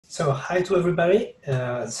So hi to everybody.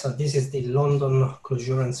 So this is the London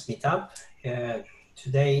Clojure meetup.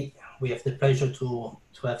 Today we have the pleasure to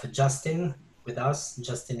have Justin with us.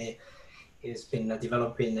 Justin has been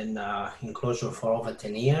developing in Clojure for over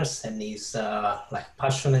 10 years, and he's like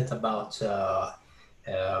passionate about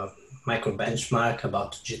Microbenchmark,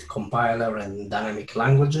 about JIT compiler and dynamic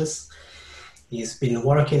languages. He's been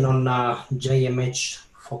working on JMH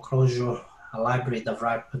for Clojure, a library that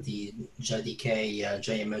wraps the JDK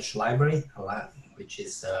JMH library, which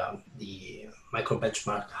is the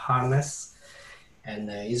Microbenchmark Harness.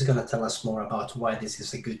 And he's going to tell us more about why this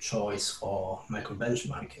is a good choice for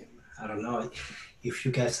microbenchmarking. I don't know if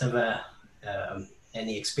you guys have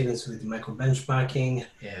any experience with microbenchmarking.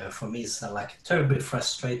 For me, it's like terribly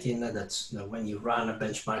frustrating that when you run a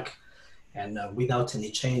benchmark and without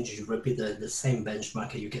any change, you repeat the same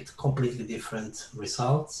benchmark and you get completely different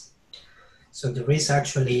results. So there is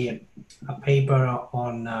actually a paper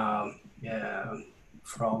on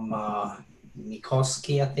from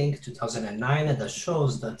Mikoski, I think, 2009, that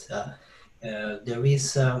shows that there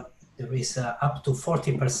is up to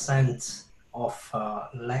 40% of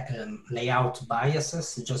layout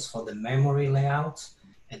biases just for the memory layout,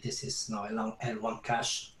 and this is along L1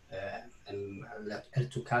 cache and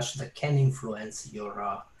L2 cache that can influence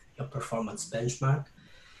your performance benchmark.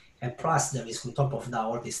 And plus, there is on top of that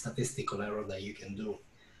all the statistical error that you can do.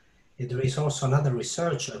 There is also another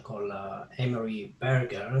researcher called Emery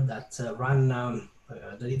Berger that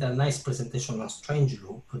did a nice presentation on strange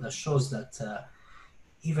loop that shows that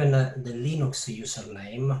even the Linux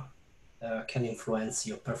username can influence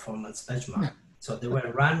your performance benchmark. So they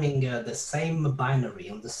were running the same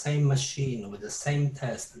binary on the same machine with the same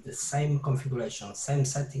test, the same configuration, same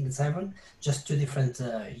settings, just two different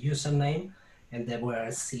username, and they were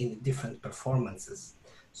seeing different performances.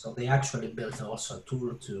 So they actually built also a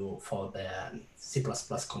tool for the C++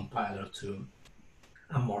 compiler to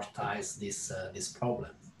amortize this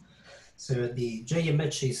problem. So the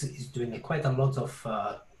JMH is doing quite a lot of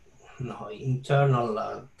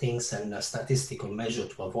internal things and statistical measure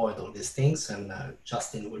to avoid all these things, and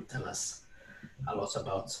Justin will tell us a lot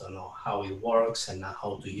about how it works and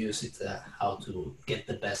how to use it, how to get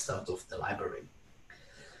the best out of the library.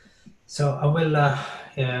 So I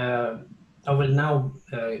will now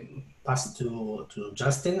pass to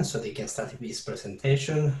Justin so they can start with his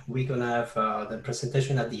presentation. We're gonna have the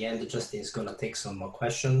presentation at the end. Justin is gonna take some more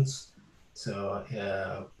questions. So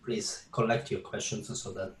please collect your questions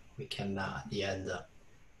so that we can at the end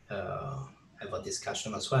have a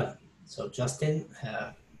discussion as well. So Justin,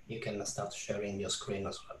 you can start sharing your screen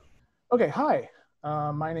as well. Okay, hi,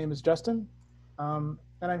 my name is Justin.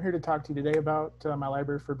 And I'm here to talk to you today about my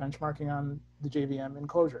library for benchmarking on the JVM in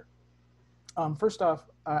Clojure. First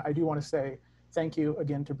off, I do want to say thank you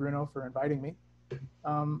again to Bruno for inviting me.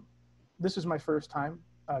 This is my first time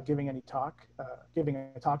giving a talk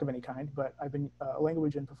of any kind, but I've been a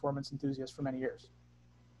language and performance enthusiast for many years.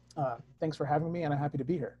 Thanks for having me, and I'm happy to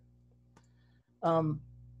be here.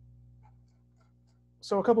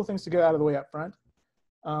 So a couple things to get out of the way up front.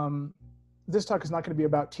 This talk is not going to be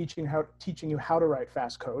about teaching you how to write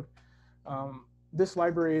fast code. This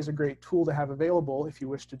library is a great tool to have available if you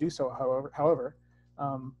wish to do so, however.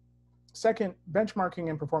 Second, benchmarking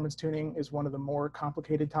and performance tuning is one of the more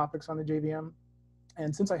complicated topics on the JVM.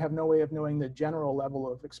 And since I have no way of knowing the general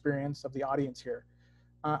level of experience of the audience here,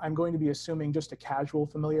 I'm going to be assuming just a casual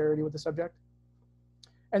familiarity with the subject.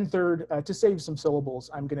 And third, to save some syllables,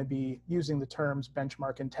 I'm going to be using the terms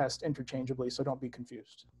benchmark and test interchangeably, so don't be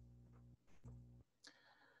confused.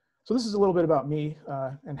 So this is a little bit about me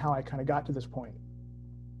and how I kind of got to this point.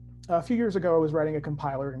 A few years ago, I was writing a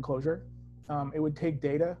compiler in Clojure. It would take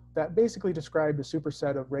data that basically described a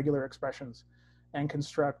superset of regular expressions and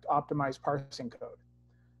construct optimized parsing code.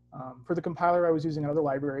 For the compiler, I was using another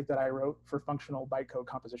library that I wrote for functional bytecode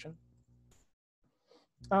composition.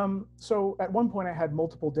 So at one point, I had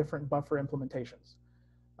multiple different buffer implementations.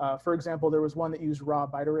 For example, there was one that used raw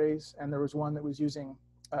byte arrays, and there was one that was using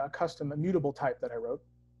a custom immutable type that I wrote,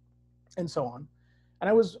 and so on. And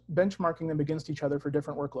I was benchmarking them against each other for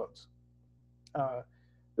different workloads.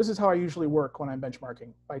 This is how I usually work when I'm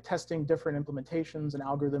benchmarking, by testing different implementations and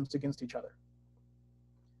algorithms against each other.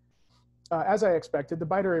 As I expected, the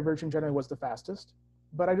byte array version generally was the fastest,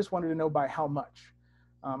 but I just wanted to know by how much.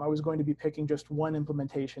 I was going to be picking just one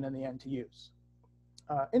implementation in the end to use.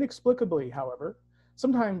 Inexplicably, however,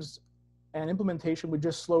 sometimes an implementation would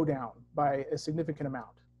just slow down by a significant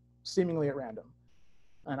amount, seemingly at random.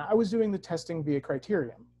 And I was doing the testing via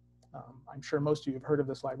Criterion. I'm sure most of you have heard of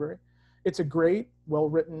this library. It's a great,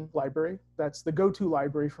 well-written library. That's the go-to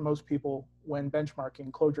library for most people when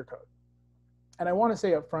benchmarking Clojure code. And I want to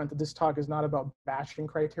say up front that this talk is not about bashing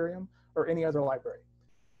Criterion or any other library.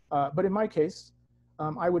 But in my case,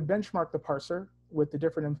 I would benchmark the parser with the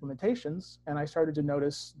different implementations, and I started to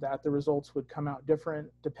notice that the results would come out different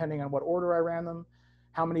depending on what order I ran them,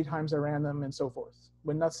 how many times I ran them, and so forth,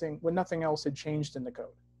 when nothing else had changed in the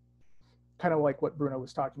code. Kind of like what Bruno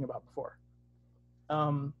was talking about before.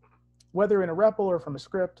 Whether in a REPL or from a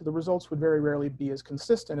script, the results would very rarely be as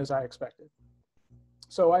consistent as I expected.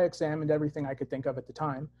 So I examined everything I could think of at the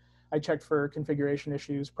time. I checked for configuration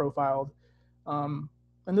issues, profiled, and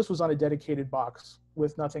this was on a dedicated box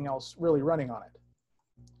with nothing else really running on it.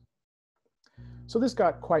 So this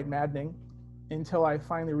got quite maddening until I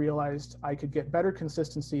finally realized I could get better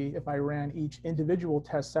consistency if I ran each individual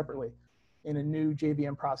test separately in a new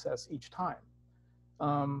JVM process each time.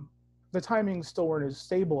 The timings still weren't as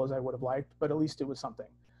stable as I would have liked, but at least it was something.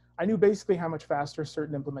 I knew basically how much faster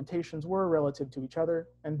certain implementations were relative to each other,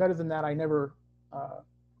 and better than that, I never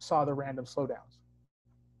saw the random slowdowns.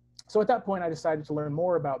 So at that point, I decided to learn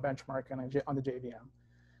more about benchmarking on the JVM.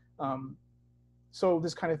 So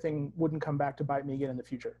this kind of thing wouldn't come back to bite me again in the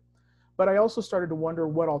future. But I also started to wonder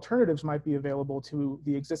what alternatives might be available to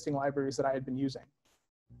the existing libraries that I had been using.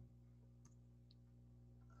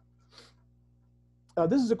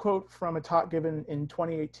 This is a quote from a talk given in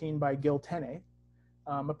 2018 by Gil Tenney,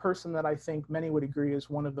 a person that I think many would agree is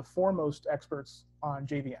one of the foremost experts on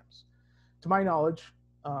JVMs. To my knowledge,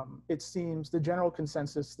 it seems the general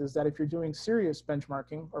consensus is that if you're doing serious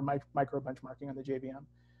benchmarking or micro benchmarking on the JVM,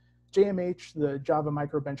 JMH, the Java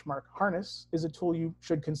Microbenchmark Harness, is a tool you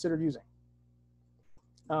should consider using.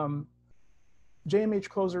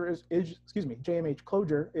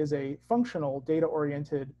 JMH-Clojure is a functional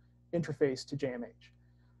data-oriented interface to JMH.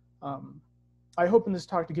 I hope in this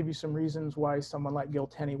talk to give you some reasons why someone like Gil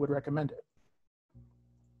Tenney would recommend it.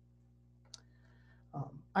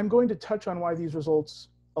 I'm going to touch on why these results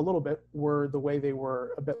a little bit were the way they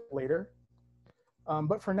were a bit later.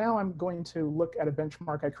 But for now, I'm going to look at a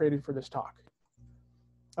benchmark I created for this talk.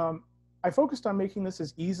 I focused on making this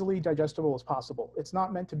as easily digestible as possible. It's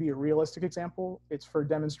not meant to be a realistic example. It's for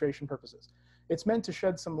demonstration purposes. It's meant to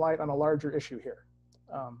shed some light on a larger issue here.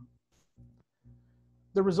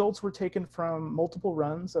 The results were taken from multiple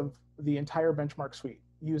runs of the entire benchmark suite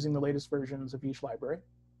using the latest versions of each library.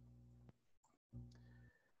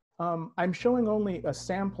 I'm showing only a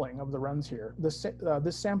sampling of the runs here. This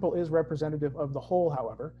sample is representative of the whole,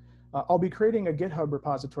 however. I'll be creating a GitHub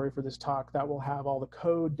repository for this talk that will have all the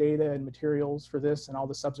code, data, and materials for this and all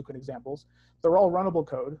the subsequent examples. They're all runnable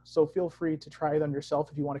code, so feel free to try them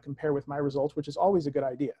yourself if you want to compare with my results, which is always a good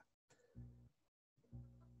idea.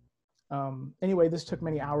 Anyway, this took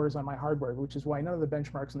many hours on my hardware, which is why none of the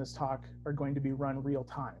benchmarks in this talk are going to be run real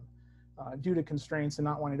time, due to constraints and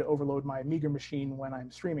not wanting to overload my meager machine when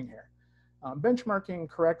I'm streaming here. Benchmarking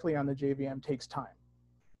correctly on the JVM takes time.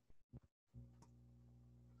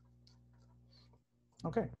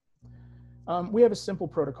 Okay, we have a simple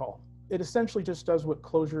protocol. It essentially just does what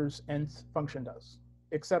Clojure's nth function does,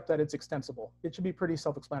 except that it's extensible. It should be pretty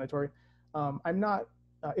self-explanatory.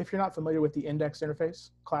 If you're not familiar with the index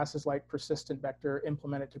interface, classes like persistent vector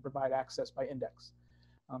implement it to provide access by index.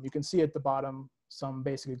 You can see at the bottom some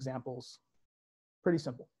basic examples. Pretty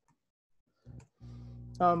simple.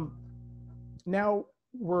 Now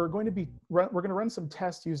we're going to run some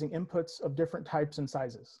tests using inputs of different types and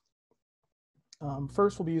sizes.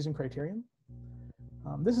 First, we'll be using Criterion.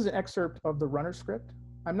 This is an excerpt of the runner script.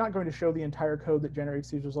 I'm not going to show the entire code that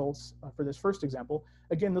generates these results for this first example.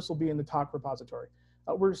 Again, this will be in the talk repository.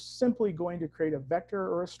 We're simply going to create a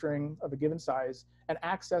vector or a string of a given size and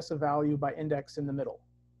access a value by index in the middle.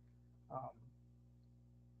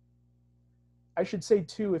 I should say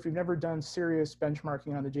too, if you've never done serious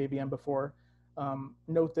benchmarking on the JVM before,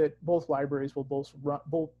 note that both libraries will both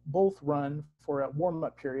run for a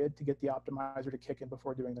warm-up period to get the optimizer to kick in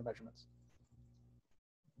before doing their measurements.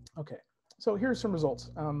 Okay, so here's some results.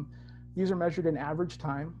 These are measured in average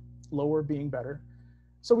time, lower being better.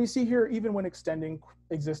 So we see here, even when extending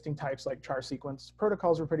existing types like char sequence,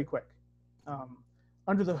 protocols are pretty quick.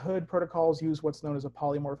 Under the hood, protocols use what's known as a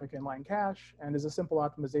polymorphic inline cache, and as a simple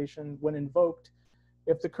optimization, when invoked,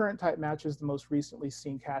 if the current type matches the most recently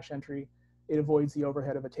seen cache entry, it avoids the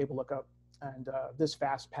overhead of a table lookup, and this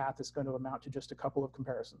fast path is going to amount to just a couple of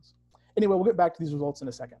comparisons. Anyway, we'll get back to these results in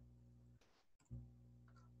a second.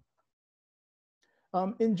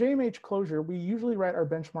 In JMH-Clojure, we usually write our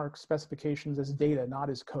benchmark specifications as data, not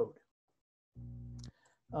as code.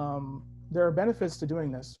 There are benefits to doing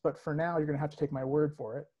this, but for now, you're going to have to take my word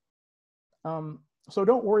for it. So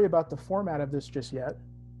don't worry about the format of this just yet.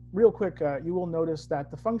 Real quick, you will notice that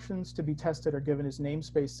the functions to be tested are given as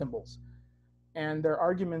namespace symbols. and their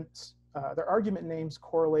argument names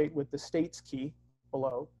correlate with the states key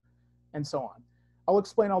below, and so on. I'll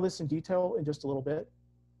explain all this in detail in just a little bit.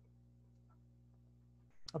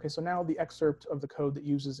 Okay, so now the excerpt of the code that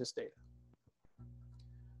uses this data.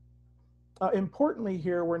 Importantly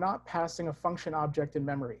here, we're not passing a function object in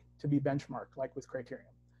memory to be benchmarked like with Criterion.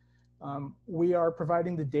 We are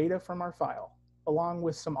providing the data from our file along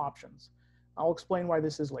with some options. I'll explain why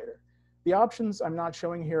this is later. The options I'm not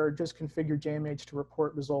showing here are just configure JMH to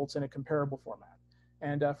report results in a comparable format.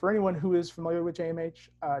 And for anyone who is familiar with JMH,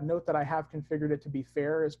 note that I have configured it to be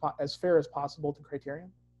fair as fair as possible to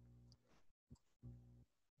Criterion.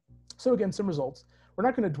 So again, some results. We're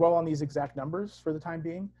not going to dwell on these exact numbers for the time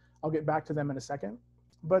being. I'll get back to them in a second.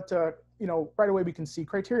 But you know, right away we can see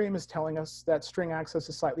Criterion is telling us that string access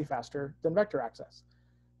is slightly faster than vector access,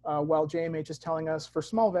 while JMH is telling us for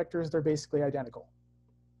small vectors they're basically identical.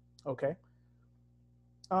 Okay.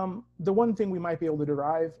 The one thing we might be able to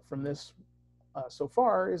derive from this so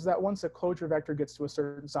far is that once a Clojure vector gets to a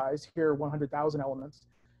certain size, here 100,000 elements,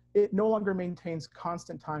 it no longer maintains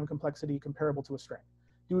constant time complexity comparable to a string,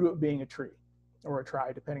 due to it being a tree or a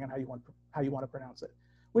trie, depending on how you want to pronounce it,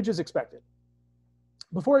 which is expected.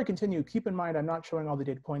 Before I continue, keep in mind I'm not showing all the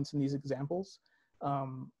data points in these examples.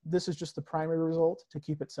 This is just the primary result to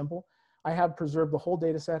keep it simple. I have preserved the whole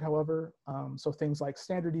data set, however, so things like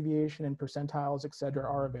standard deviation and percentiles, et cetera,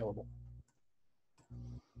 are available.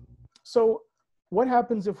 So what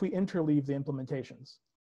happens if we interleave the implementations?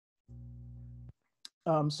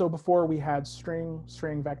 So before we had string,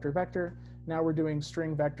 string, vector, vector. Now we're doing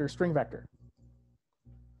string, vector, string, vector.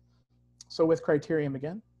 So with Criterion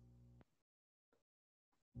again.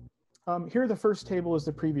 Here the first table is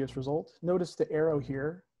the previous result. Notice the arrow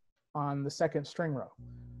here on the second string row.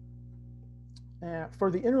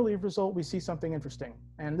 For the interleave result, we see something interesting.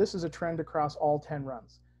 And this is a trend across all 10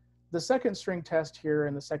 runs. The second string test here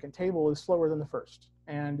in the second table is slower than the first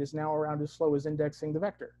and is now around as slow as indexing the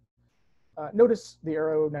vector. Notice the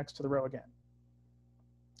arrow next to the row again.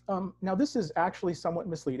 Now this is actually somewhat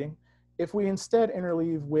misleading. If we instead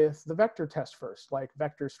interleave with the vector test first, like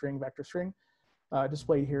vector string,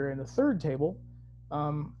 displayed here in the third table,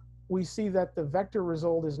 we see that the vector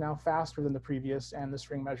result is now faster than the previous and the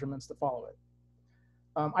string measurements that follow it.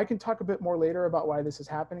 I can talk a bit more later about why this is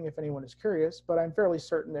happening if anyone is curious, but I'm fairly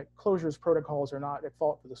certain that Clojure's protocols are not at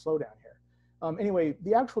fault for the slowdown here. Anyway,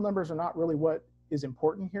 the actual numbers are not really what is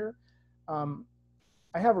important here.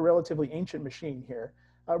 I have a relatively ancient machine here.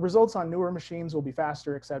 Results on newer machines will be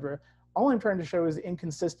faster, et cetera. All I'm trying to show is the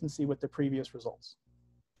inconsistency with the previous results.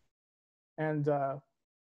 And, oh,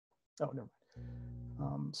 never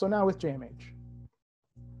mind. So now with JMH.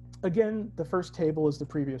 Again, the first table is the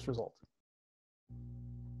previous result.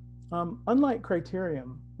 Unlike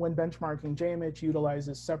Criterion, when benchmarking, JMH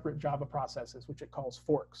utilizes separate Java processes, which it calls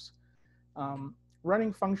forks.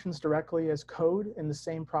 Running functions directly as code in the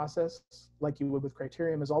same process, like you would with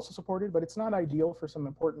Criterion, is also supported, but it's not ideal for some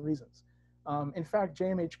important reasons. In fact,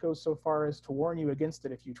 JMH goes so far as to warn you against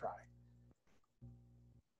it if you try.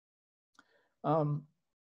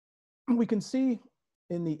 We can see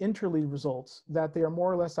in the interleave results that they are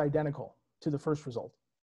more or less identical to the first result.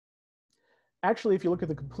 Actually, if you look at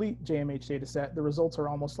the complete JMH dataset, the results are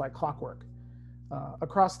almost like clockwork.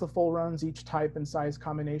 Across the full runs, each type and size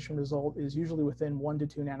combination result is usually within 1 to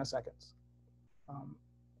 2 nanoseconds.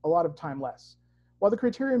 A lot of time less. While the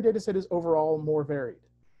Criterion dataset is overall more varied.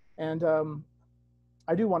 And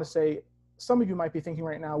I do want to say, some of you might be thinking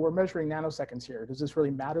right now, we're measuring nanoseconds here. Does this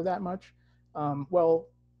really matter that much? Well,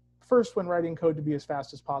 first, when writing code to be as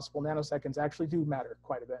fast as possible, nanoseconds actually do matter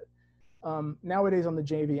quite a bit. Nowadays on the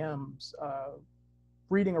JVMs,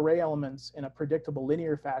 reading array elements in a predictable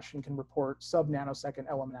linear fashion can report sub-nanosecond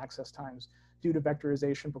element access times due to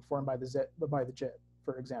vectorization performed by the JIT,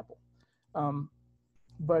 for example.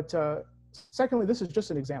 Secondly, this is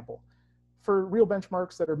just an example. For real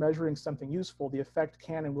benchmarks that are measuring something useful, the effect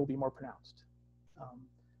can and will be more pronounced.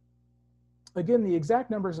 Again, the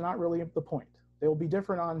exact numbers are not really the point. They will be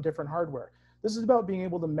different on different hardware. This is about being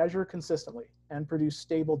able to measure consistently and produce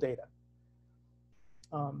stable data.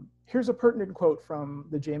 Here's a pertinent quote from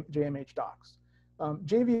the JMH docs.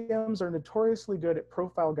 JVMs are notoriously good at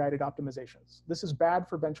profile-guided optimizations. This is bad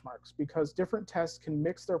for benchmarks because different tests can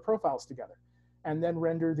mix their profiles together and then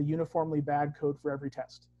render the uniformly bad code for every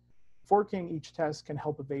test. Forking each test can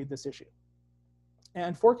help evade this issue.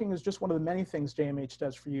 And forking is just one of the many things JMH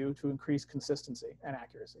does for you to increase consistency and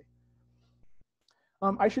accuracy.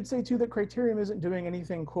 I should say too that Criterion isn't doing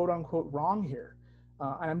anything quote unquote wrong here.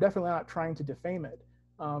 And I'm definitely not trying to defame it.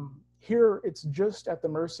 Here, it's just at the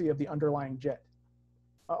mercy of the underlying JIT.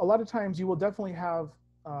 A lot of times you will definitely have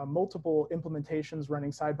multiple implementations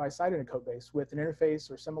running side by side in a code base with an interface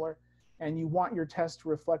or similar, and you want your test to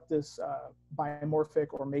reflect this biomorphic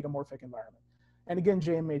or megamorphic environment. And again,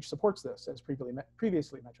 JMH supports this, as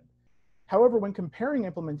previously mentioned. However, when comparing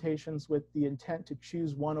implementations with the intent to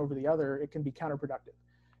choose one over the other, it can be counterproductive.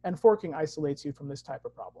 And forking isolates you from this type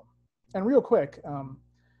of problem. And real quick,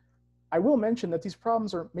 I will mention that these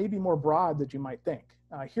problems are maybe more broad than you might think.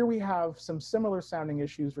 Here we have some similar sounding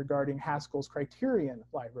issues regarding Haskell's criterion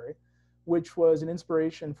library, which was an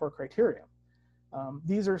inspiration for criterion.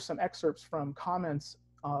 These are some excerpts from comments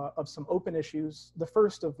of some open issues, the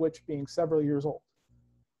first of which being several years old.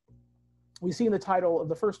 We see in the title of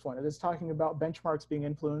the first one, it is talking about benchmarks being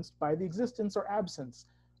influenced by the existence or absence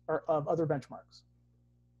of other benchmarks.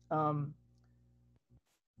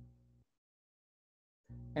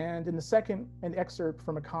 And in the second, an excerpt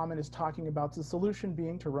from a comment is talking about the solution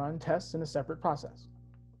being to run tests in a separate process.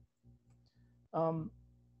 I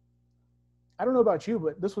don't know about you,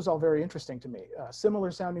 but this was all very interesting to me.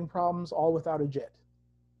 Similar sounding problems, all without a JIT.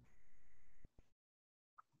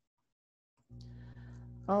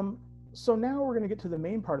 So now we're going to get to the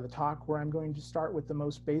main part of the talk, where I'm going to start with the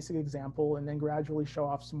most basic example and then gradually show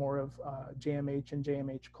off some more of JMH and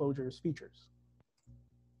JMH-Clojure's features.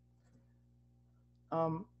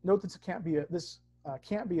 Note this can't be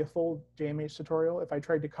a full JMH tutorial. If I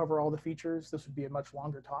tried to cover all the features, this would be a much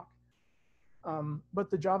longer talk.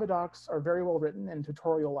 But the Java docs are very well written and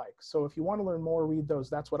tutorial-like. So if you want to learn more, read those.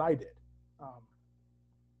 That's what I did.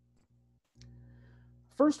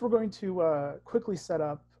 First, we're going to quickly set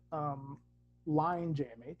up line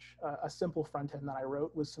JMH, a simple front end that I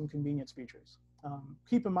wrote with some convenience features.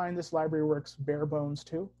 Keep in mind this library works bare bones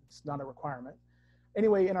too. It's not a requirement.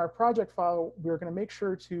 Anyway, in our project file, we're going to make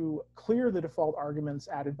sure to clear the default arguments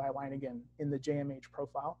added by line again in the JMH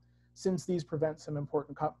profile, since these prevent some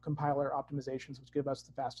important compiler optimizations which give us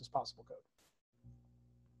the fastest possible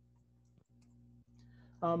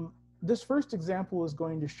code. This first example is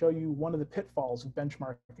going to show you one of the pitfalls of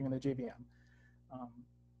benchmarking in the JVM.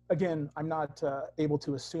 Again, I'm not able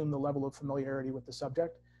to assume the level of familiarity with the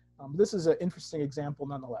subject. This is an interesting example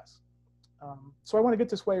nonetheless. So I want to get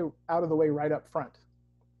this out of the way right up front.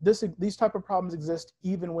 These type of problems exist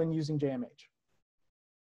even when using JMH.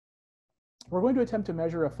 We're going to attempt to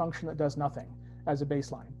measure a function that does nothing as a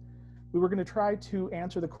baseline. We were going to try to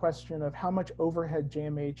answer the question of how much overhead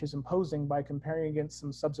JMH is imposing by comparing against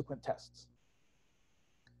some subsequent tests.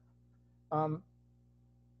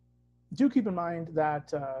 Do keep in mind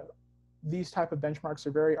that these type of benchmarks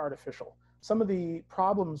are very artificial. Some of the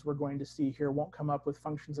problems we're going to see here won't come up with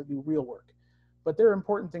functions that do real work, but they're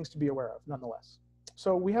important things to be aware of nonetheless.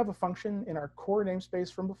 So we have a function in our core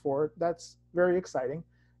namespace from before that's very exciting.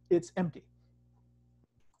 It's empty.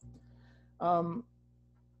 Now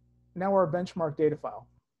our benchmark data file.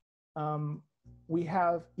 We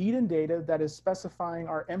have Eden data that is specifying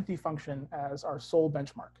our empty function as our sole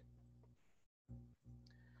benchmark.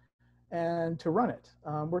 And to run it,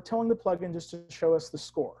 we're telling the plugin just to show us the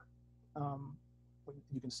score.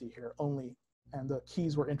 You can see here only, and the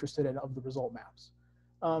keys we're interested in of the result maps.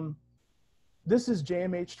 This is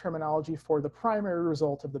JMH terminology for the primary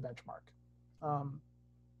result of the benchmark. Let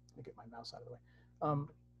me get my mouse out of the way.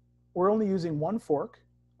 We're only using one fork.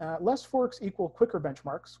 Less forks equal quicker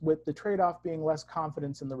benchmarks, with the trade-off being less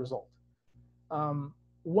confidence in the result. One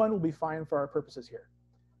will be fine for our purposes here.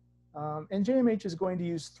 And JMH is going to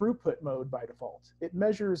use throughput mode by default. It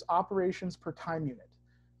measures operations per time unit.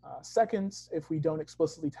 Seconds if we don't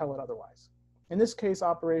explicitly tell it otherwise. In this case,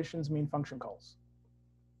 operations mean function calls.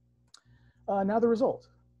 Now the result.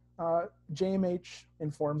 JMH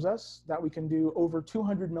informs us that we can do over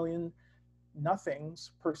 200 million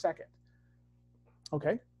nothings per second.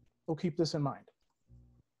 Okay, we'll keep this in mind.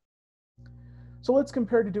 So let's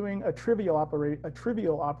compare to doing a trivial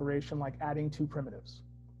operation like adding two primitives.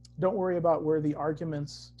 Don't worry about where the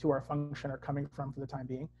arguments to our function are coming from for the time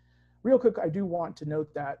being. Real quick, I do want to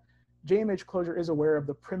note that JMH-Clojure is aware of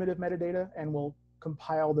the primitive metadata and will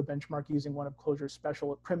compile the benchmark using one of Clojure's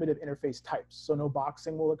special primitive interface types. So no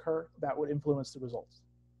boxing will occur that would influence the results.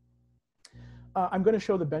 I'm going to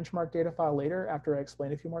show the benchmark data file later after I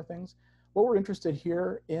explain a few more things. What we're interested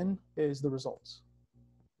here in is the results.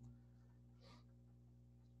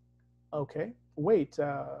 Okay, wait,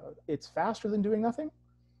 it's faster than doing nothing?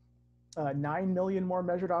 9 million more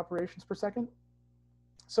measured operations per second?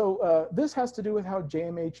 So this has to do with how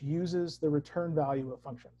JMH uses the return value of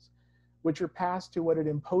functions, which are passed to what it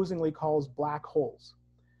imposingly calls black holes.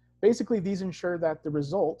 Basically, these ensure that the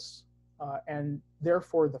results and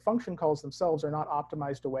therefore the function calls themselves are not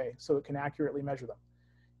optimized away so it can accurately measure them.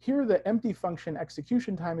 Here, the empty function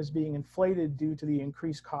execution time is being inflated due to the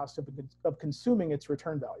increased cost of consuming its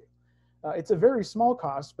return value. It's a very small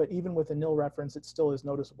cost, but even with a nil reference, it still is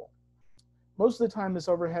noticeable. Most of the time, this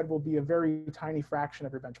overhead will be a very tiny fraction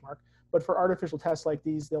of your benchmark, but for artificial tests like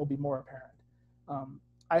these, they'll be more apparent.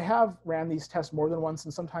 I have ran these tests more than once,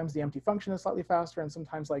 and sometimes the empty function is slightly faster, and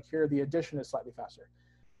sometimes, like here, the addition is slightly faster.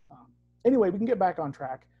 Anyway, we can get back on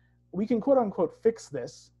track. We can quote unquote fix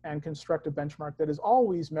this and construct a benchmark that is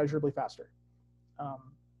always measurably faster.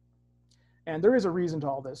 And there is a reason to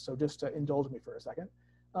all this, so just to indulge me for a second.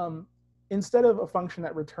 Instead of a function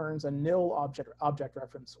that returns a nil object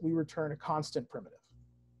reference, we return a constant primitive.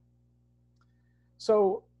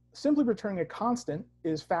 So simply returning a constant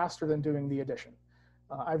is faster than doing the addition.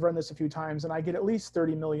 I've run this a few times, and I get at least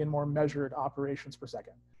 30 million more measured operations per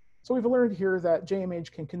second. So we've learned here that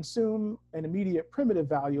JMH can consume an immediate primitive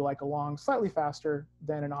value like a long slightly faster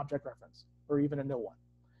than an object reference, or even a nil one.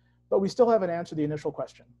 But we still haven't answered the initial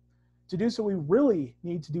question. To do so, we really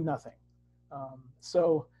need to do nothing.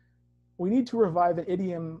 So we need to revive an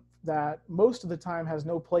idiom that most of the time has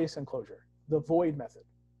no place in Clojure, the void method.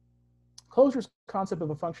 Clojure's concept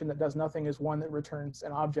of a function that does nothing is one that returns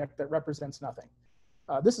an object that represents nothing.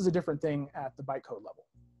 This is a different thing at the bytecode level.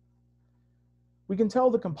 We can tell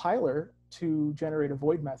the compiler to generate a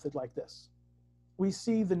void method like this. We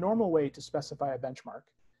see the normal way to specify a benchmark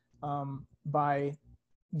by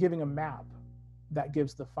giving a map that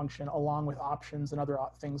gives the function along with options and other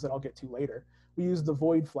things that I'll get to later. We use the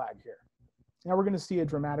void flag here. Now we're going to see a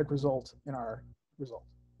dramatic result in our result.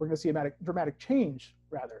 We're going to see a dramatic change,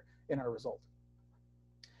 rather, in our result.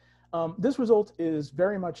 This result is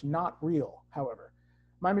very much not real, however.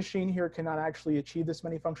 My machine here cannot actually achieve this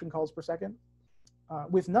many function calls per second.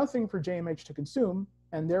 With nothing for JMH to consume,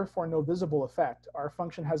 and therefore no visible effect, our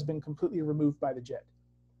function has been completely removed by the JIT.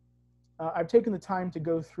 I've taken the time to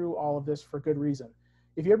go through all of this for good reason.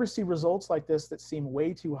 If you ever see results like this that seem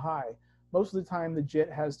way too high, most of the time the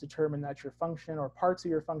JIT has determined that your function or parts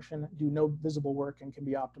of your function do no visible work and can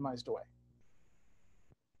be optimized away.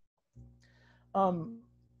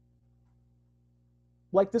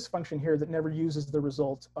 Like this function here that never uses the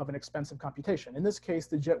result of an expensive computation. In this case,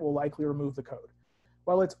 the JIT will likely remove the code.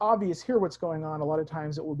 While it's obvious here what's going on, a lot of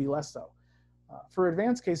times it will be less so. For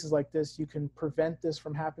advanced cases like this, you can prevent this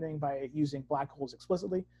from happening by using black holes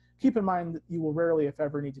explicitly. Keep in mind that you will rarely, if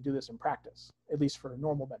ever, need to do this in practice, at least for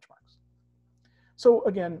normal benchmarks. So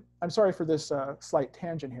again, I'm sorry for this slight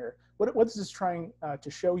tangent here. What this is trying to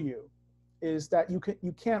show you is that you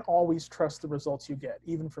can't always trust the results you get,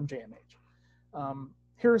 even from JMH.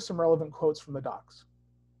 Here are some relevant quotes from the docs.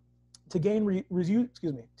 To gain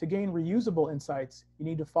reusable insights, you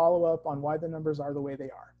need to follow up on why the numbers are the way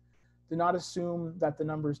they are. Do not assume that the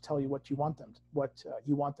numbers tell you what you want them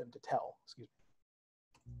to tell. Excuse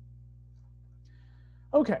me.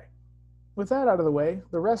 Okay, with that out of the way,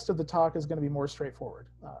 the rest of the talk is going to be more straightforward,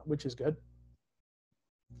 which is good.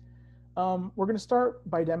 We're going to start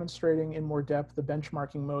by demonstrating in more depth the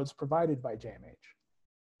benchmarking modes provided by JMH.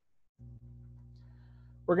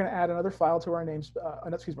 We're going to add another file to our we're going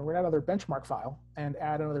to add another benchmark file and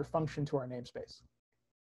add another function to our namespace.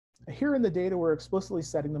 Here in the data, we're explicitly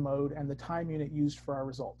setting the mode and the time unit used for our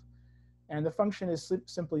result. And the function is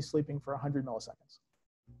simply sleeping for 100 milliseconds.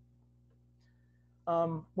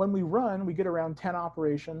 When we run, we get around 10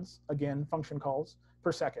 operations, again, function calls,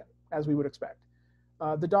 per second, as we would expect.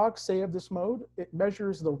 The docs say of this mode, it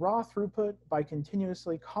measures the raw throughput by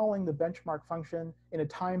continuously calling the benchmark function in a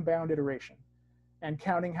time-bound iteration and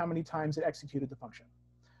counting how many times it executed the function.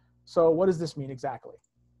 So what does this mean exactly?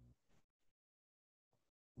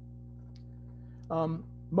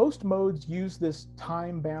 Most modes use this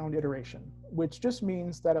time-bound iteration, which just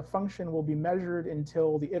means that a function will be measured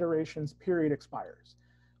until the iteration's period expires.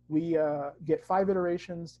 We get 5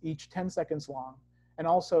 iterations, each 10 seconds long, and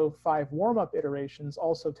also 5 warm-up iterations,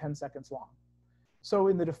 also 10 seconds long. So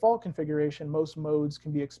in the default configuration, most modes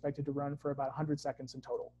can be expected to run for about 100 seconds in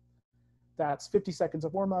total. That's 50 seconds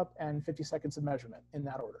of warm-up and 50 seconds of measurement in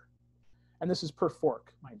that order. And this is per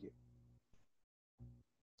fork, mind you.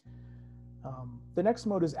 The next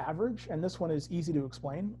mode is average, and this one is easy to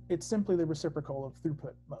explain. It's simply the reciprocal of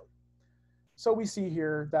throughput mode. So we see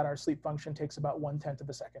here that our sleep function takes about 1/10 of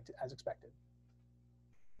a second as expected.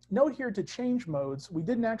 Note here to change modes, we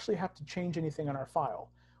didn't actually have to change anything on our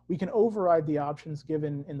file. We can override the options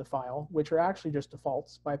given in the file, which are actually just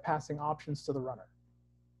defaults, by passing options to the runner.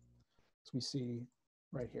 So we see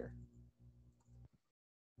right here.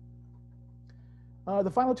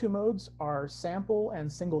 The final 2 modes are sample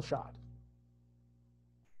and single shot.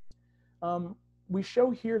 We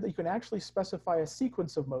show here that you can actually specify a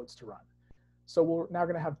sequence of modes to run. So we're now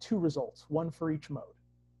going to have two results, one for each mode.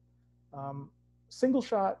 Single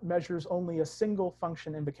shot measures only a single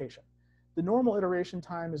function invocation. The normal iteration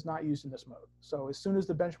time is not used in this mode. So as soon as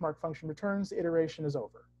the benchmark function returns, the iteration is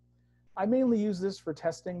over. I mainly use this for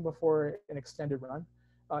testing before an extended run.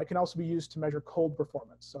 It can also be used to measure cold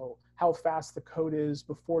performance, so how fast the code is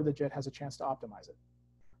before the JIT has a chance to optimize it.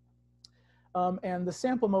 And the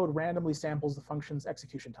sample mode randomly samples the function's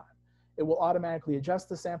execution time. It will automatically adjust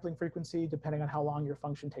the sampling frequency depending on how long your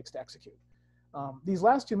function takes to execute. These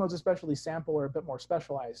last two modes, especially sample, are a bit more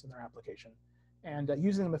specialized in their application, and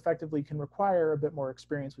using them effectively can require a bit more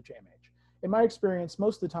experience with JMH. In my experience,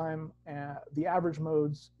 most of the time, the average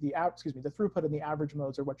modes, the throughput and the average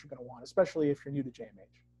modes are what you're going to want, especially if you're new to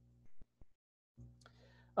JMH.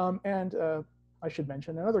 I should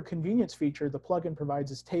mention another convenience feature the plugin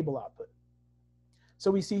provides is table output.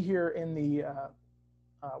 So we see here in the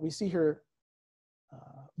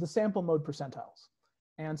the sample mode percentiles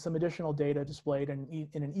and some additional data displayed in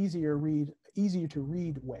an easier to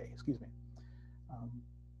read way. Excuse me.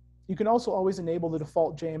 You can also always enable the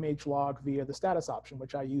default JMH log via the status option,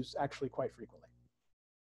 which I use actually quite frequently.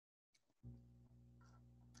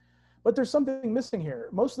 But there's something missing here.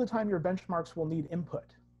 Most of the time, your benchmarks will need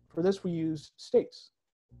input. For this, we use states.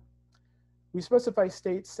 We specify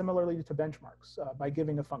states similarly to benchmarks by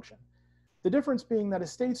giving a function. The difference being that a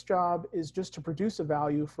state's job is just to produce a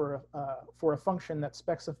value for a function that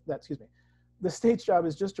the state's job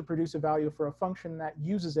is just to produce a value for a function that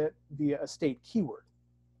uses it via a state keyword.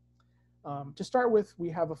 To start with, we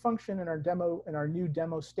have a function in our new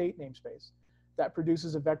demo state namespace that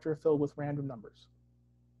produces a vector filled with random numbers.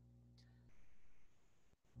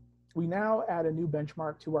 We now add a new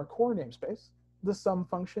benchmark to our core namespace. The sum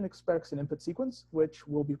function expects an input sequence, which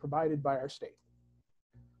will be provided by our state.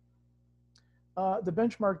 The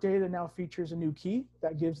benchmark data now features a new key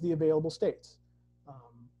that gives the available states.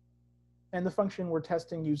 And the function we're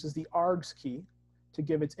testing uses the args key to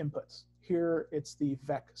give its inputs. Here, it's the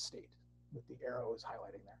vec state with the arrow is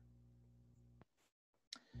highlighting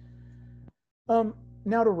there.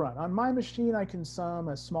 Now to run. On my machine, I can sum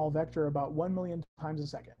a small vector about 1 million times a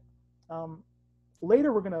second.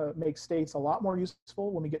 Later, we're going to make states a lot more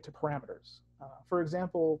useful when we get to parameters. For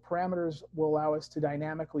example, parameters will allow us to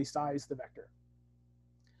dynamically size the vector.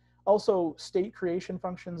 Also, state creation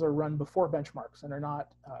functions are run before benchmarks and are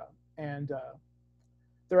not,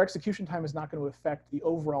 their execution time is not going to affect the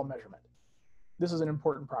overall measurement. This is an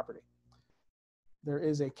important property. There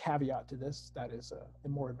is a caveat to this that is a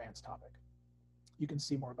more advanced topic. You can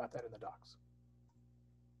see more about that in the docs.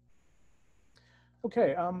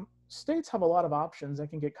 Okay, states have a lot of options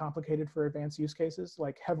that can get complicated for advanced use cases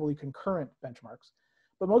like heavily concurrent benchmarks,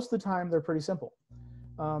 but most of the time they're pretty simple.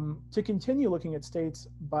 To continue looking at states,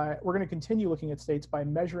 we're going to continue looking at states by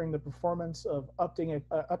measuring the performance of updating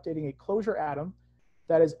a Clojure atom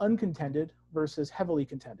that is uncontended versus heavily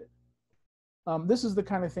contended. This is the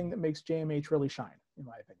kind of thing that makes JMH really shine, in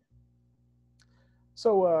my opinion.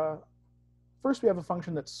 So first we have a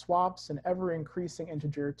function that swaps an ever-increasing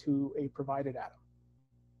integer to a provided atom.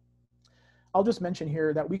 I'll just mention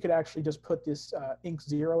here that we could actually just put this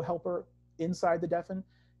inc0 helper inside the defin.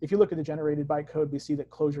 If you look at the generated bytecode, we see that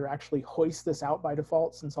Clojure actually hoists this out by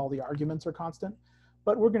default since all the arguments are constant.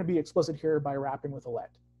 But we're going to be explicit here by wrapping with a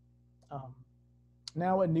let.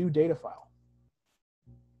 Now a new data file.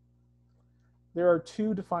 There are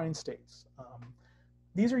two defined states.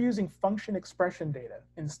 These are using function expression data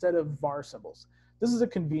instead of var symbols. This is a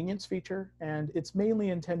convenience feature, and it's mainly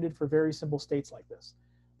intended for very simple states like this.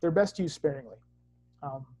 They're best used sparingly.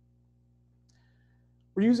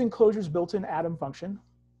 We're using Clojure's built-in atom function.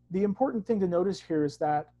 The important thing to notice here is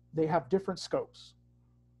that they have different scopes.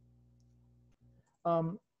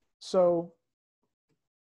 So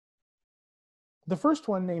the first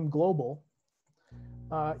one, named global,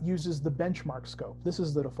 uses the benchmark scope. This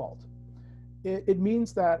is the default. It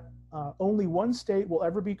means that only one state will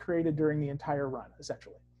ever be created during the entire run,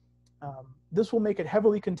 essentially. This will make it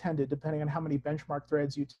heavily contended depending on how many benchmark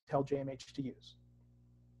threads you tell JMH to use.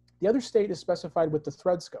 The other state is specified with the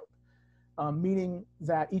thread scope, meaning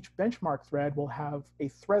that each benchmark thread will have a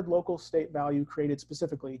thread local state value created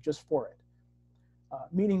specifically just for it,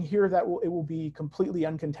 meaning here that it will be completely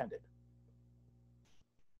uncontended.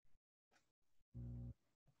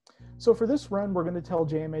 So for this run, we're going to tell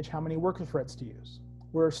JMH how many worker threads to use.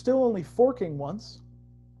 We're still only forking once,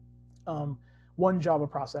 one Java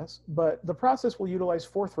process, but the process will utilize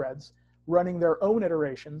 4 threads running their own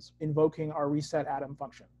iterations, invoking our reset atom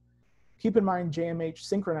function. Keep in mind, JMH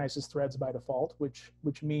synchronizes threads by default, which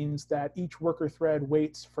means that each worker thread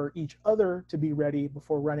waits for each other to be ready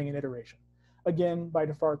before running an iteration. Again, by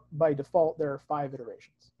default, there are 5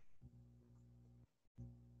 iterations.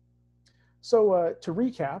 So to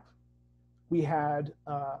recap, we had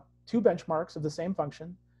 2 benchmarks of the same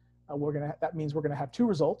function. That means we're going to have 2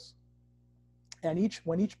 results. And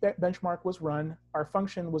when each benchmark was run, our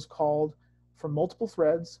function was called from multiple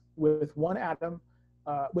threads with an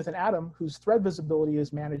atom whose thread visibility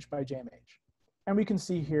is managed by JMH. And we can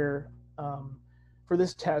see here for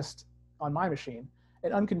this test on my machine,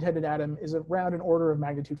 an uncontended atom is around an order of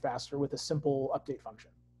magnitude faster with a simple update function.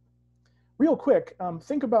 Real quick,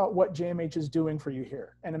 think about what JMH is doing for you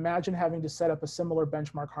here, and imagine having to set up a similar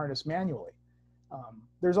benchmark harness manually.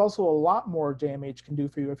 There's also a lot more JMH can do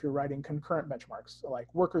for you if you're writing concurrent benchmarks,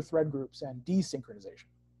 like worker thread groups and desynchronization.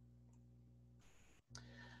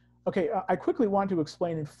 Okay, I quickly want to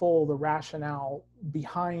explain in full the rationale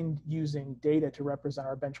behind using data to represent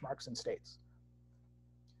our benchmarks and states.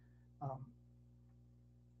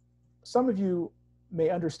 Some of you may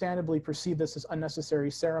understandably perceive this as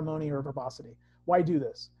unnecessary ceremony or verbosity. Why do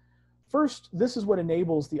this? First, this is what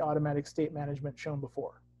enables the automatic state management shown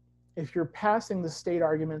before. If you're passing the state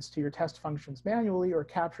arguments to your test functions manually or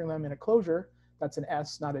capturing them in a closure, that's an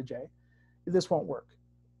S, not a J, this won't work.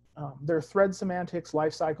 There are thread semantics,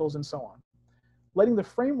 life cycles, and so on. Letting the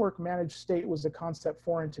framework manage state was a concept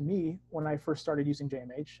foreign to me when I first started using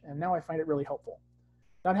JMH, and now I find it really helpful.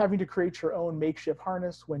 Not having to create your own makeshift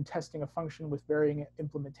harness when testing a function with varying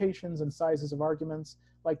implementations and sizes of arguments,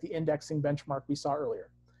 like the indexing benchmark we saw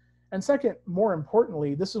earlier. And second, more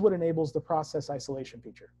importantly, this is what enables the process isolation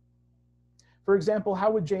feature. For example,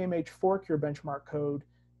 how would JMH fork your benchmark code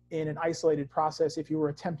in an isolated process if you were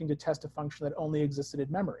attempting to test a function that only existed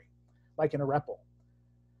in memory, like in a REPL?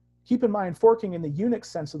 Keep in mind, forking in the Unix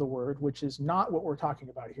sense of the word, which is not what we're talking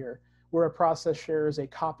about here, where a process shares a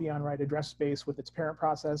copy on write address space with its parent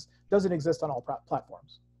process, doesn't exist on all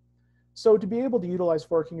platforms. So to be able to utilize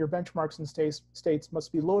forking, your benchmarks and states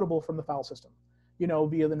must be loadable from the file system,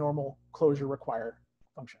 via the normal closure require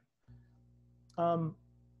function.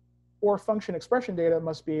 Or function expression data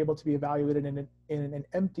must be able to be evaluated in an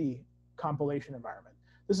empty compilation environment.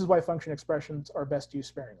 This is why function expressions are best used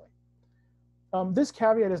sparingly. This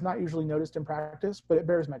caveat is not usually noticed in practice, but it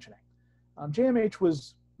bears mentioning. JMH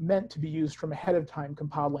was meant to be used from ahead of time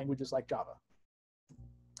compiled languages like Java.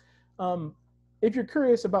 If you're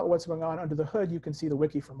curious about what's going on under the hood, you can see the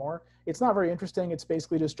wiki for more. It's not very interesting. It's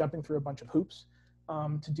basically just jumping through a bunch of hoops.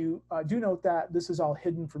 Do note that this is all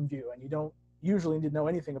hidden from view, and you don't usually need to know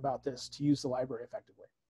anything about this to use the library effectively.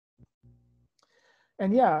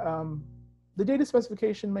 And yeah, the data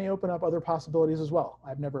specification may open up other possibilities as well.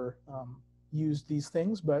 I've never used these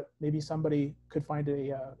things, but maybe somebody could find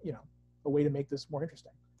a way to make this more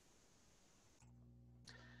interesting.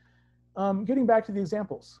 Getting back to the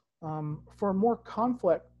examples, for more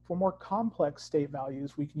complex state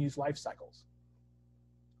values, we can use life cycles.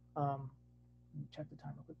 Let me check the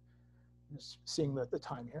time real quick. I'm just seeing the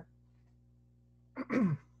time here.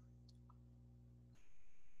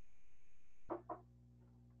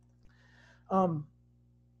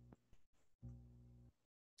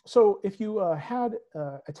 So if you had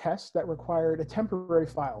a test that required a temporary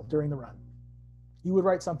file during the run, you would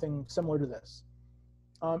write something similar to this.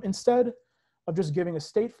 Instead of just giving a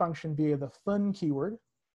state function via the fun keyword,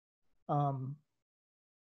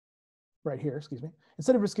 right here, excuse me.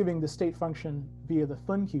 Instead of just giving the state function via the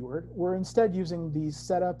fun keyword, we're instead using these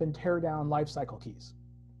setup and tear down lifecycle keys.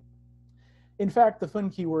 In fact, the fun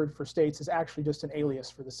keyword for states is actually just an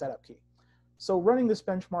alias for the setup key. So running this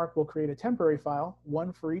benchmark will create a temporary file,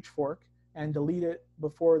 one for each fork, and delete it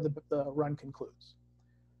before the run concludes.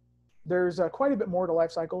 There's quite a bit more to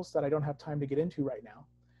lifecycles that I don't have time to get into right now.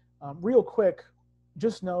 Real quick,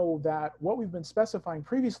 just know that what we've been specifying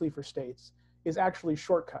previously for states is actually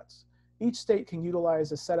shortcuts. Each state can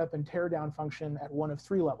utilize a setup and tear down function at one of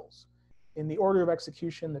 3 levels. In the order of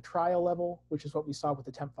execution, the trial level, which is what we saw with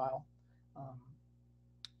the temp file,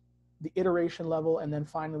 the iteration level, and then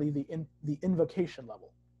finally the invocation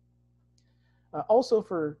level. Also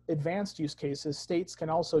for advanced use cases, states can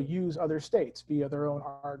also use other states via their own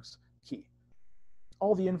args key.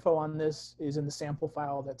 All the info on this is in the sample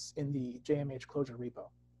file that's in the JMH-Clojure repo.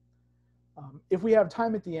 If we have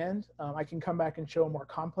time at the end, I can come back and show a more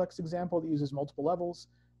complex example that uses multiple levels.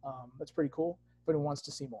 That's pretty cool, but anyone wants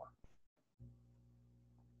to see more.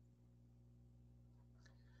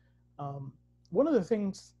 One of the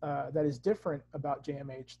things that is different about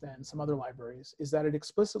JMH than some other libraries is that it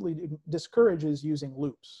explicitly discourages using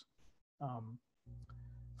loops.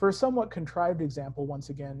 For a somewhat contrived example, once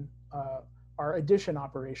again, our addition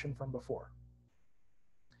operation from before.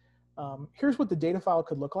 Here's what the data file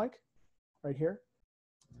could look like right here.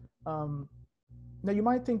 Now you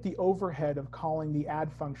might think the overhead of calling the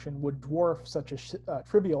add function would dwarf such a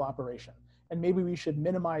trivial operation, and maybe we should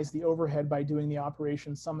minimize the overhead by doing the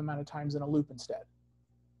operation some amount of times in a loop instead.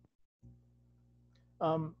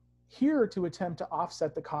 Here, to attempt to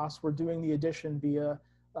offset the cost, we're doing the addition via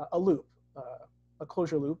a loop, a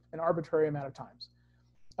closure loop, an arbitrary amount of times.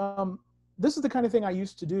 This is the kind of thing I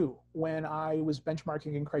used to do when I was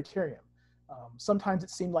benchmarking in Criterion. Sometimes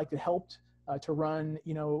it seemed like it helped to run,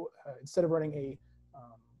 instead of running a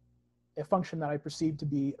function that I perceived to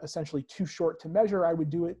be essentially too short to measure, I would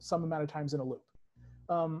do it some amount of times in a loop.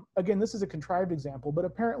 Again, this is a contrived example, but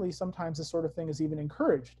apparently sometimes this sort of thing is even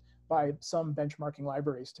encouraged by some benchmarking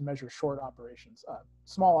libraries to measure short operations,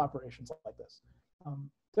 small operations like this.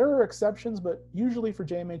 There are exceptions, but usually for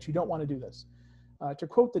JMH, you don't want to do this. To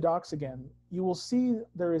quote the docs again, you will see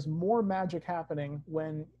there is more magic happening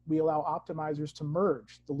when we allow optimizers to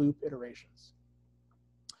merge the loop iterations.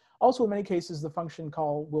 Also, in many cases, the function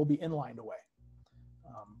call will be inlined away.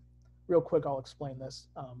 Real quick, I'll explain this.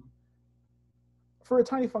 For a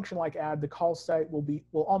tiny function like add, the call site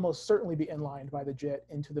will almost certainly be inlined by the JIT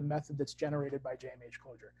into the method that's generated by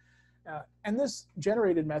JMH-Clojure. And this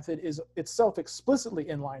generated method is itself explicitly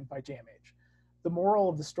inlined by JMH. The moral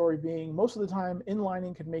of the story being, most of the time,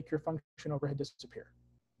 inlining can make your function overhead disappear.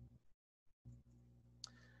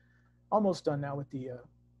 Almost done now with the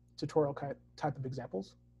tutorial type of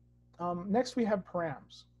examples. Next, we have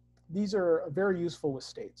params. These are very useful with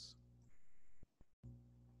states.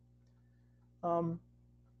 So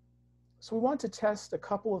we want to test a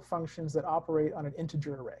couple of functions that operate on an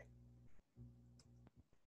integer array.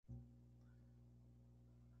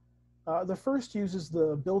 The first uses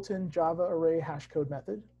the built-in Java array hashcode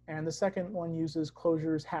method, and the second one uses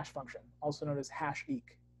Clojure's hash function, also known as hasheq.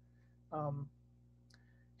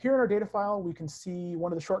 Here in our data file, we can see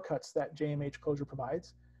one of the shortcuts that JMH-Clojure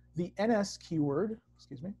provides. The NS keyword,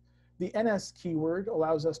 the NS keyword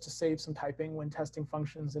allows us to save some typing when testing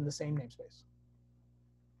functions in the same namespace.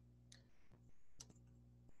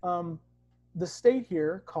 The state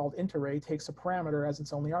here, called int_array, takes a parameter as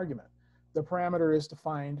its only argument. The parameter is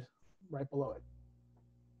defined right below it.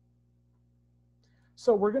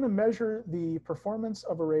 So we're going to measure the performance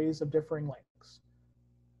of arrays of differing lengths.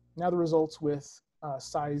 Now the results with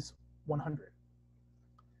size 100.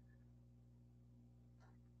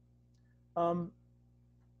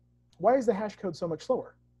 Why is the hash code so much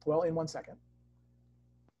slower? Well, in 1 second.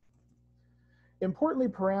 Importantly,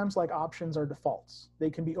 params like options are defaults. They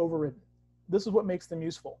can be overridden. This is what makes them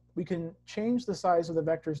useful. We can change the size of the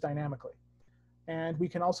vectors dynamically. And we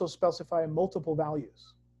can also specify multiple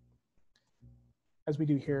values. As we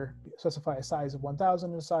do here, specify a size of 1,000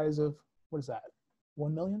 and a size of, what is that,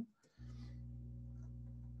 1 million?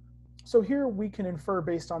 So here we can infer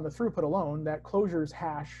based on the throughput alone that Clojure's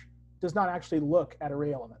hash does not actually look at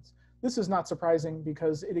array elements. This is not surprising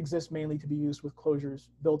because it exists mainly to be used with Clojure's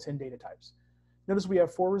built-in data types. Notice we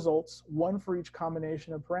have 4 results, 1 for each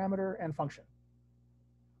combination of parameter and function.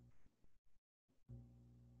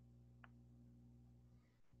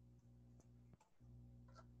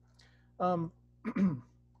 I'm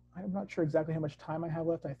not sure exactly how much time I have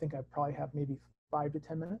left. I think I probably have maybe 5 to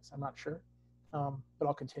 10 minutes. I'm not sure, but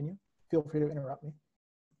I'll continue. Feel free to interrupt me.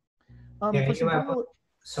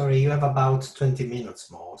 Sorry, you have about 20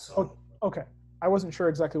 minutes more. So. Oh, okay. I wasn't sure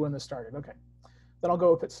exactly when this started. Okay, then I'll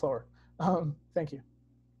go a bit slower. Thank you.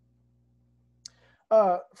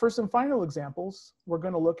 For some final examples, we're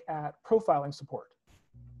going to look at profiling support.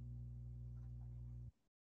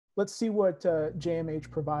 Let's see what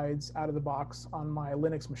JMH provides out of the box on my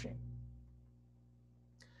Linux machine.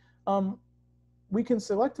 We can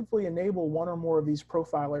selectively enable one or more of these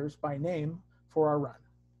profilers by name for our run.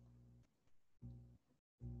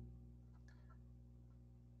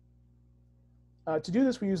 To do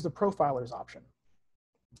this, we use the profilers option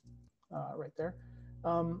right there.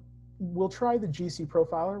 We'll try the GC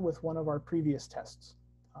profiler with one of our previous tests,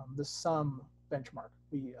 the sum benchmark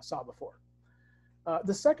we saw before.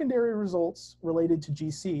 The secondary results related to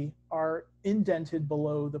GC are indented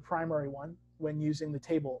below the primary one when using the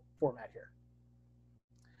table format here.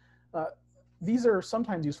 These are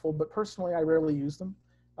sometimes useful, but personally I rarely use them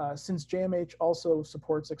since JMH also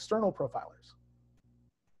supports external profilers.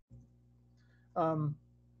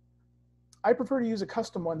 I prefer to use a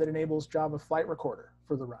custom one that enables Java Flight Recorder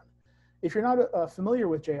for the run. If you're not familiar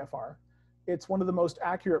with JFR, it's one of the most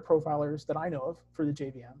accurate profilers that I know of for the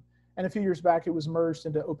JVM. And a few years back, it was merged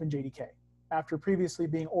into OpenJDK after previously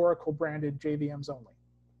being Oracle branded JVMs only.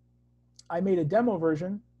 I made a demo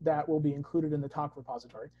version that will be included in the talk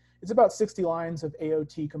repository. It's about 60 lines of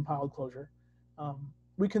AOT compiled Clojure.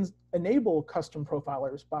 We can enable custom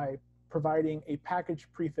profilers by providing a package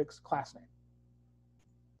prefix class name.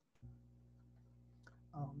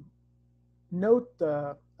 Note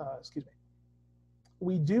the, excuse me,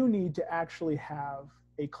 we do need to actually have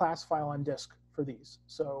a class file on disk for these.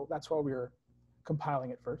 So that's why we're compiling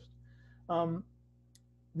it first.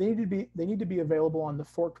 They need to be available on the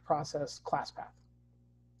forked process class path.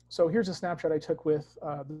 So here's a snapshot I took with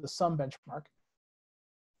the sum benchmark.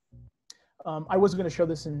 I was going to show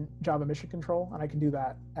this in Java Mission Control, and I can do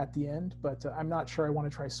that at the end, but I'm not sure I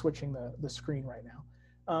want to try switching the screen right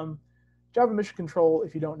now. Java Mission Control,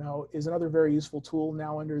 if you don't know, is another very useful tool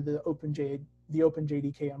now under the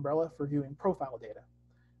OpenJDK umbrella for viewing profile data.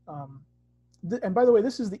 And by the way,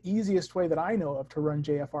 this is the easiest way that I know of to run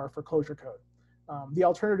JFR for Clojure code. The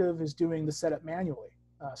alternative is doing the setup manually,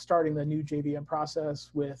 starting the new JVM process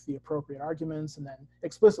with the appropriate arguments and then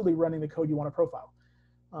explicitly running the code you want to profile.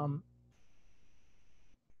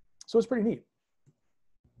 So it's pretty neat.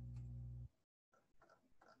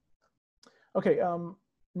 Okay,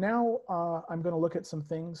 now I'm going to look at some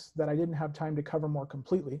things that I didn't have time to cover more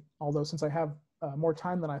completely, although since I have more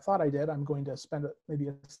time than I thought I did, I'm going to spend maybe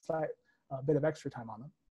a bit of extra time on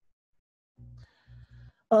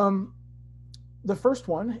them. The first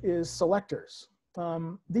one is selectors.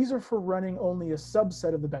 These are for running only a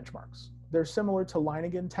subset of the benchmarks. They're similar to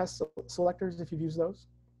line-again test selectors if you've used those.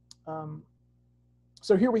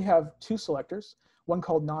 So here we have two selectors, one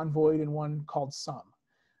called non-void and one called sum.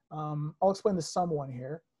 I'll explain the sum one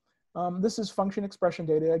here. This is function expression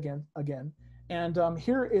data again, and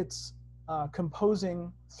here it's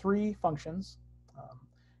composing three functions,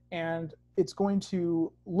 and it's going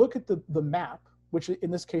to look at the map, which in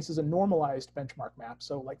this case is a normalized benchmark map.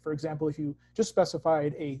 So like, for example, if you just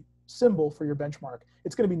specified a symbol for your benchmark,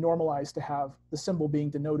 it's going to be normalized to have the symbol being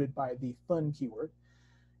denoted by the fun keyword.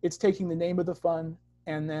 It's taking the name of the fun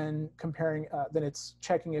and then comparing, then it's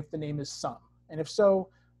checking if the name is sum. And if so,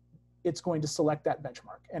 it's going to select that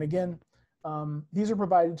benchmark. And again, these are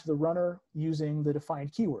provided to the runner using the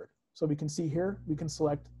defined keyword. So we can see here, we can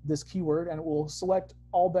select this keyword and it will select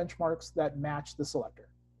all benchmarks that match the selector.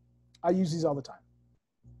 I use these all the time.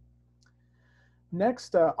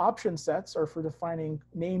 Next, option sets are for defining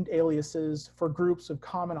named aliases for groups of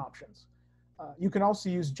common options. You can also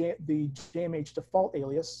use the JMH default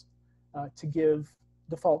alias to give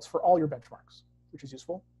defaults for all your benchmarks, which is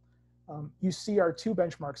useful. You see our two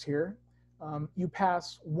benchmarks here. You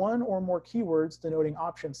pass one or more keywords denoting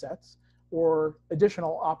option sets or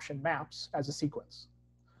additional option maps as a sequence.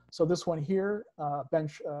 So this one here,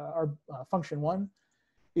 our function one,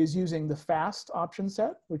 is using the fast option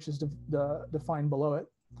set, which is defined below it.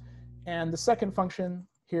 And the second function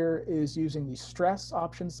here is using the stress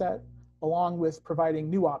option set, along with providing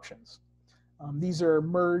new options. These are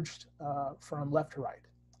merged from left to right.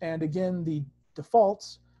 And again, the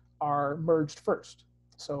defaults are merged first.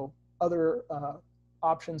 So other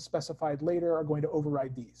options specified later are going to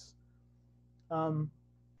override these.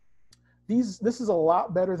 This is a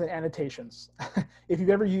lot better than annotations. If you've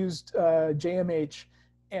ever used JMH,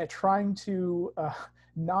 trying to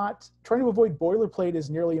avoid boilerplate is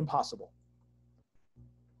nearly impossible.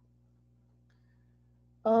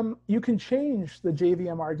 You can change the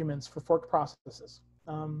JVM arguments for forked processes.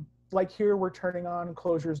 Like here, we're turning on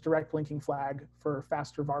Clojure's direct linking flag for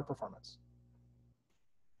faster var performance.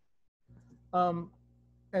 And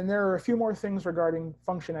there are a few more things regarding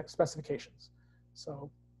function specifications. So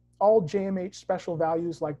all JMH special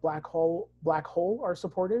values like black hole are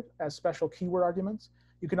supported as special keyword arguments.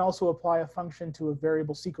 You can also apply a function to a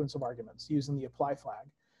variable sequence of arguments using the apply flag.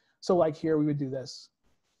 So like here, we would do this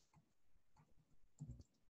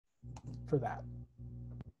for that.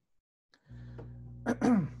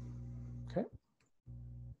 Okay.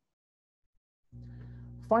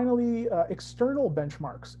 Finally, external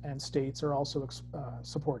benchmarks and states are also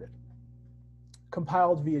supported.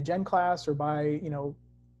 Compiled via gen class or by,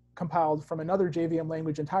 compiled from another JVM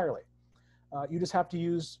language entirely. You just have to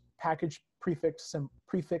use package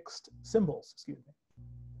prefixed symbols, excuse me.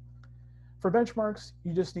 For benchmarks,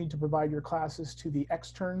 you just need to provide your classes to the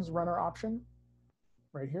externs runner option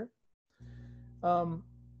right here.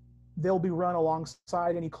 They'll be run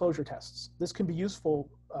alongside any Clojure tests. This can be useful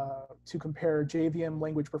to compare JVM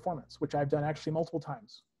language performance, which I've done actually multiple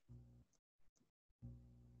times.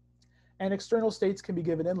 And external states can be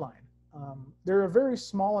given inline. There are a very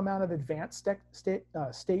small amount of advanced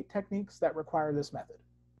state techniques that require this method.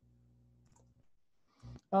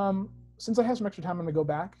 Since I have some extra time, I'm going to go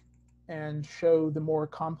back and show the more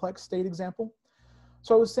complex state example.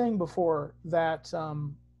 So I was saying before that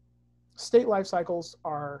state life cycles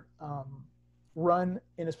are run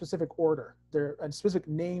in a specific order. They're a specific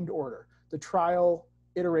named order. The trial,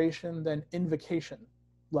 iteration, then invocation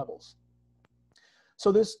levels.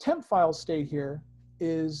 So this temp file state here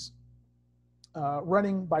is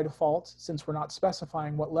running by default, since we're not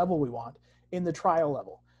specifying what level we want, in the trial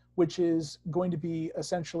level, which is going to be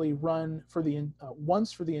essentially run for the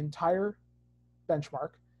once for the entire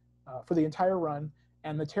benchmark, for the entire run,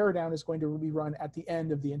 and the teardown is going to be run at the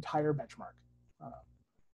end of the entire benchmark.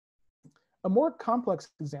 A more complex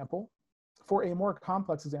example,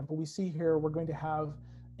 we see here we're going to have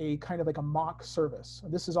a kind of like a mock service.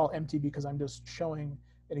 This is all empty because I'm just showing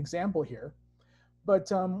an example here.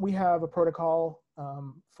 But we have a protocol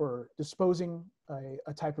for disposing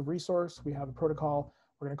a type of resource. We have a protocol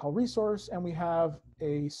we're going to call resource, and we have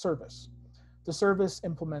a service. The service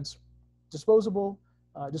implements disposable,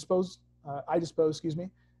 iDispose,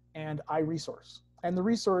 and iResource. And the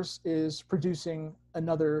resource is producing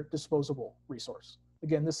another disposable resource.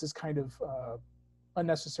 Again, this is kind of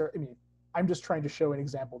unnecessary. I mean, I'm just trying to show an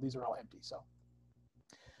example. These are all empty.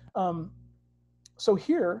 So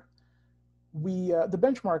here, the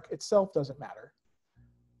benchmark itself doesn't matter,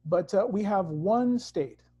 but we have one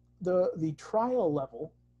state. The trial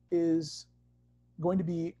level is going to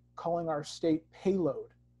be calling our state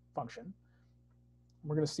payload function.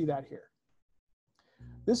 We're going to see that here.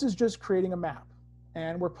 This is just creating a map,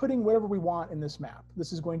 and we're putting whatever we want in this map.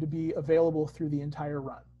 This is going to be available through the entire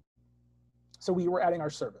run. So we were adding our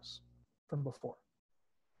service from before.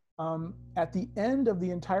 At the end of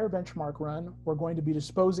the entire benchmark run, we're going to be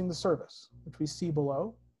disposing the service, which we see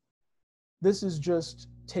below. This is just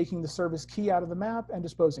taking the service key out of the map and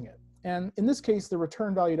disposing it. And in this case, the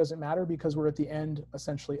return value doesn't matter because we're at the end,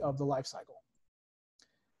 essentially, of the life cycle.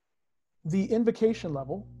 The invocation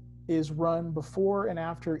level is run before and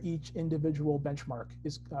after each individual benchmark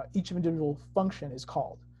each individual function is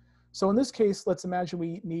called. So in this case, let's imagine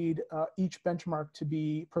we need each benchmark to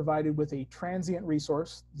be provided with a transient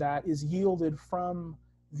resource that is yielded from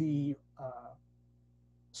the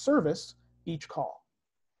service each call.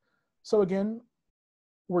 So again,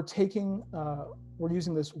 we're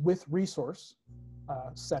using this with resource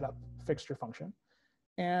setup fixture function,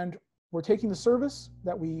 and we're taking the service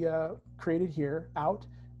that we created here out,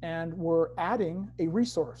 and we're adding a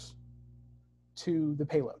resource to the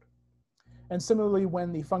payload. And similarly,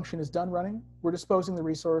 when the function is done running, we're disposing the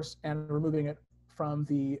resource and removing it from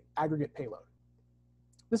the aggregate payload.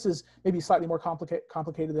 This is maybe slightly more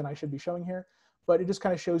complicated than I should be showing here, but it just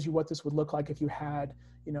kind of shows you what this would look like if you had,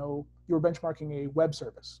 you were benchmarking a web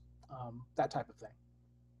service, that type of thing.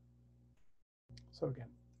 So again.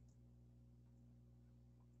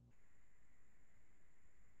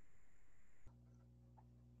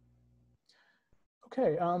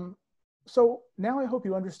 Okay, so now I hope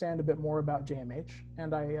you understand a bit more about JMH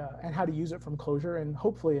and how to use it from Clojure in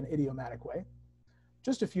hopefully an idiomatic way.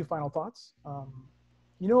 Just a few final thoughts.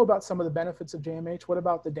 You know about some of the benefits of JMH. What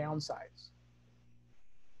about the downsides?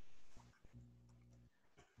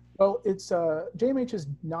 Well, JMH is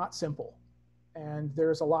not simple, and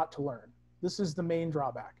there's a lot to learn. This is the main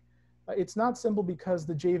drawback. It's not simple because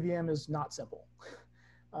the JVM is not simple.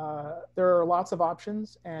 There are lots of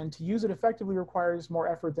options, and to use it effectively requires more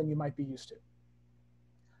effort than you might be used to.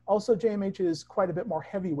 Also, JMH is quite a bit more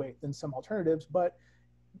heavyweight than some alternatives, but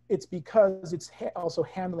it's because it's also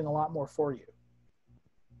handling a lot more for you.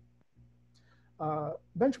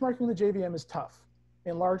 Benchmarking the JVM is tough,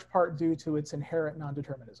 in large part due to its inherent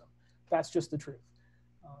non-determinism. That's just the truth.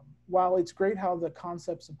 While it's great how the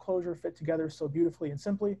concepts of Clojure fit together so beautifully and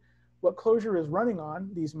simply, what Clojure is running on,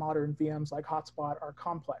 these modern VMs like Hotspot, are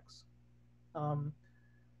complex.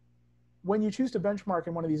 When you choose to benchmark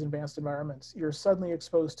in one of these advanced environments, you're suddenly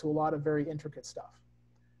exposed to a lot of very intricate stuff.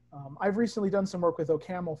 I've recently done some work with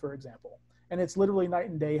OCaml, for example, and it's literally night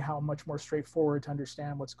and day how much more straightforward to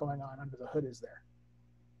understand what's going on under the hood is there.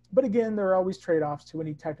 But again, there are always trade-offs to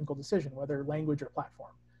any technical decision, whether language or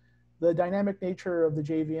platform. The dynamic nature of the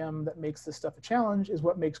JVM that makes this stuff a challenge is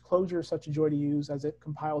what makes Clojure such a joy to use, as it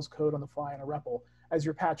compiles code on the fly in a REPL as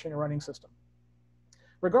you're patching a running system.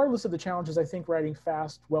 Regardless of the challenges, I think writing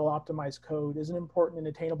fast, well-optimized code is an important and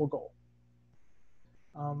attainable goal.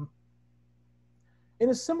 In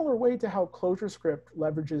a similar way to how ClojureScript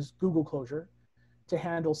leverages Google Clojure to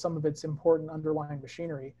handle some of its important underlying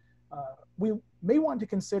machinery, we may want to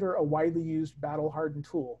consider a widely used battle-hardened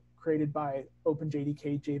tool created by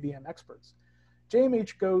OpenJDK JVM experts.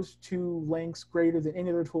 JMH goes to lengths greater than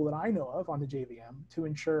any other tool that I know of on the JVM to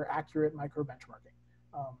ensure accurate micro-benchmarking.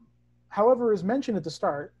 However, as mentioned at the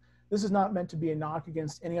start, this is not meant to be a knock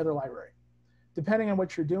against any other library. Depending on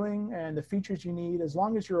what you're doing and the features you need, as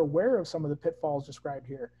long as you're aware of some of the pitfalls described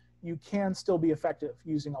here, you can still be effective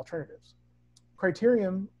using alternatives.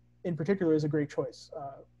 Criterion in particular is a great choice,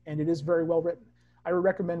 and it is very well written. I would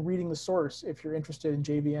recommend reading the source if you're interested in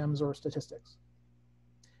JVMs or statistics.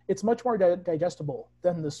 It's much more digestible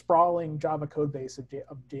than the sprawling Java code base of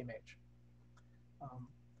JMH.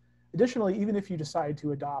 Additionally, even if you decide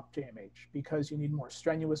to adopt JMH because you need more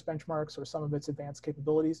strenuous benchmarks or some of its advanced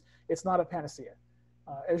capabilities, it's not a panacea.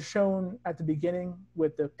 As shown at the beginning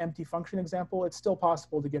with the empty function example, it's still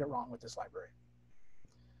possible to get it wrong with this library.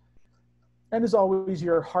 And as always,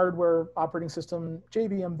 your hardware, operating system,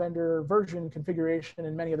 JVM vendor, version, configuration,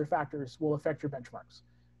 and many other factors will affect your benchmarks.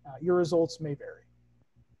 Your results may vary.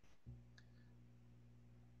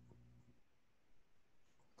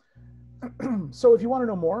 So if you want to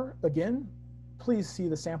know more, again, please see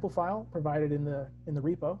the sample file provided in the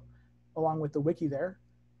repo, along with the wiki there,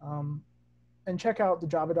 and check out the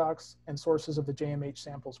Java docs and sources of the JMH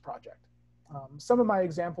samples project. Some of my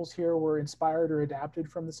examples here were inspired or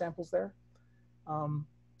adapted from the samples there.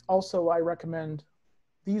 Also, I recommend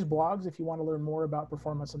these blogs if you want to learn more about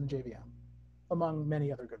performance on the JVM, among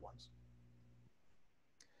many other good ones.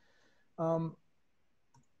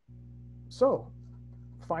 So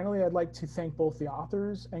finally, I'd like to thank both the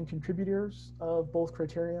authors and contributors of both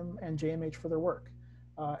Criterium and JMH for their work.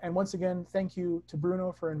 And once again, thank you to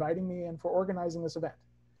Bruno for inviting me and for organizing this event.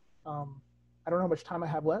 I don't know how much time I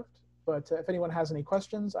have left, but if anyone has any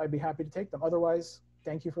questions, I'd be happy to take them. Otherwise,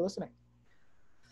 thank you for listening.